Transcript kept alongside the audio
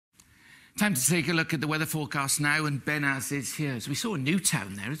Time to take a look at the weather forecast now, and Benaz is here. So we saw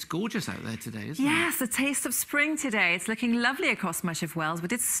Newtown there. It's gorgeous out there today, isn't it? Yes, a taste of spring today. It's looking lovely across much of Wales. We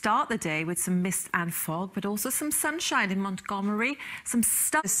did start the day with some mist and fog, but also some sunshine in Montgomery, some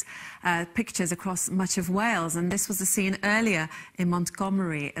pictures across much of Wales, and this was the scene earlier in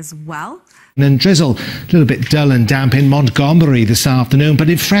Montgomery as well. And then drizzle, a little bit dull and damp in Montgomery this afternoon, but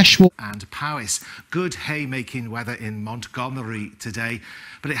in Freshwater and Powys, good haymaking weather in Montgomery today,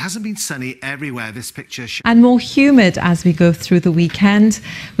 but it hasn't been sunny everywhere. This picture and more humid as we go through the weekend.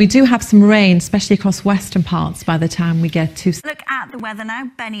 We do have some rain, especially across western parts by the time we get to... Look at the weather now.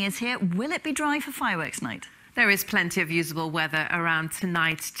 Benny is here. Will it be dry for fireworks night? There is plenty of usable weather around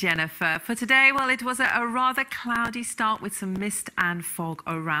tonight, Jennifer. For today, well, it was a rather cloudy start with some mist and fog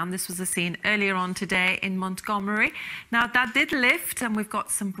around. This was the scene earlier on today in Montgomery. Now, that did lift, and we've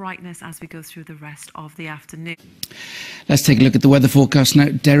got some brightness as we go through the rest of the afternoon. Let's take a look at the weather forecast now.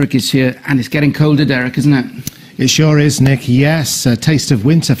 Derek is here, and it's getting colder, Derek, isn't it? It sure is, Nick. Yes, a taste of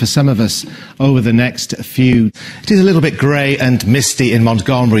winter for some of us over the next few. It is a little bit grey and misty in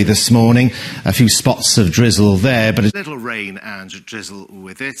Montgomery this morning. A few spots of drizzle there, but a little rain and drizzle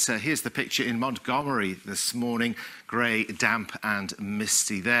with it. Here's the picture in Montgomery this morning. Grey, damp and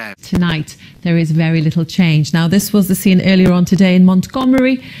misty there. Tonight, there is very little change. Now, this was the scene earlier on today in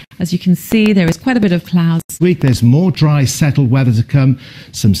Montgomery. As you can see, there is quite a bit of clouds. This week, there's more dry, settled weather to come.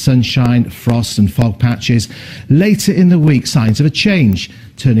 Some sunshine, frost and fog patches. Later in the week, signs of a change,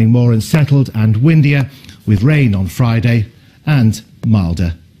 turning more unsettled and windier, with rain on Friday and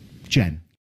milder. Jen.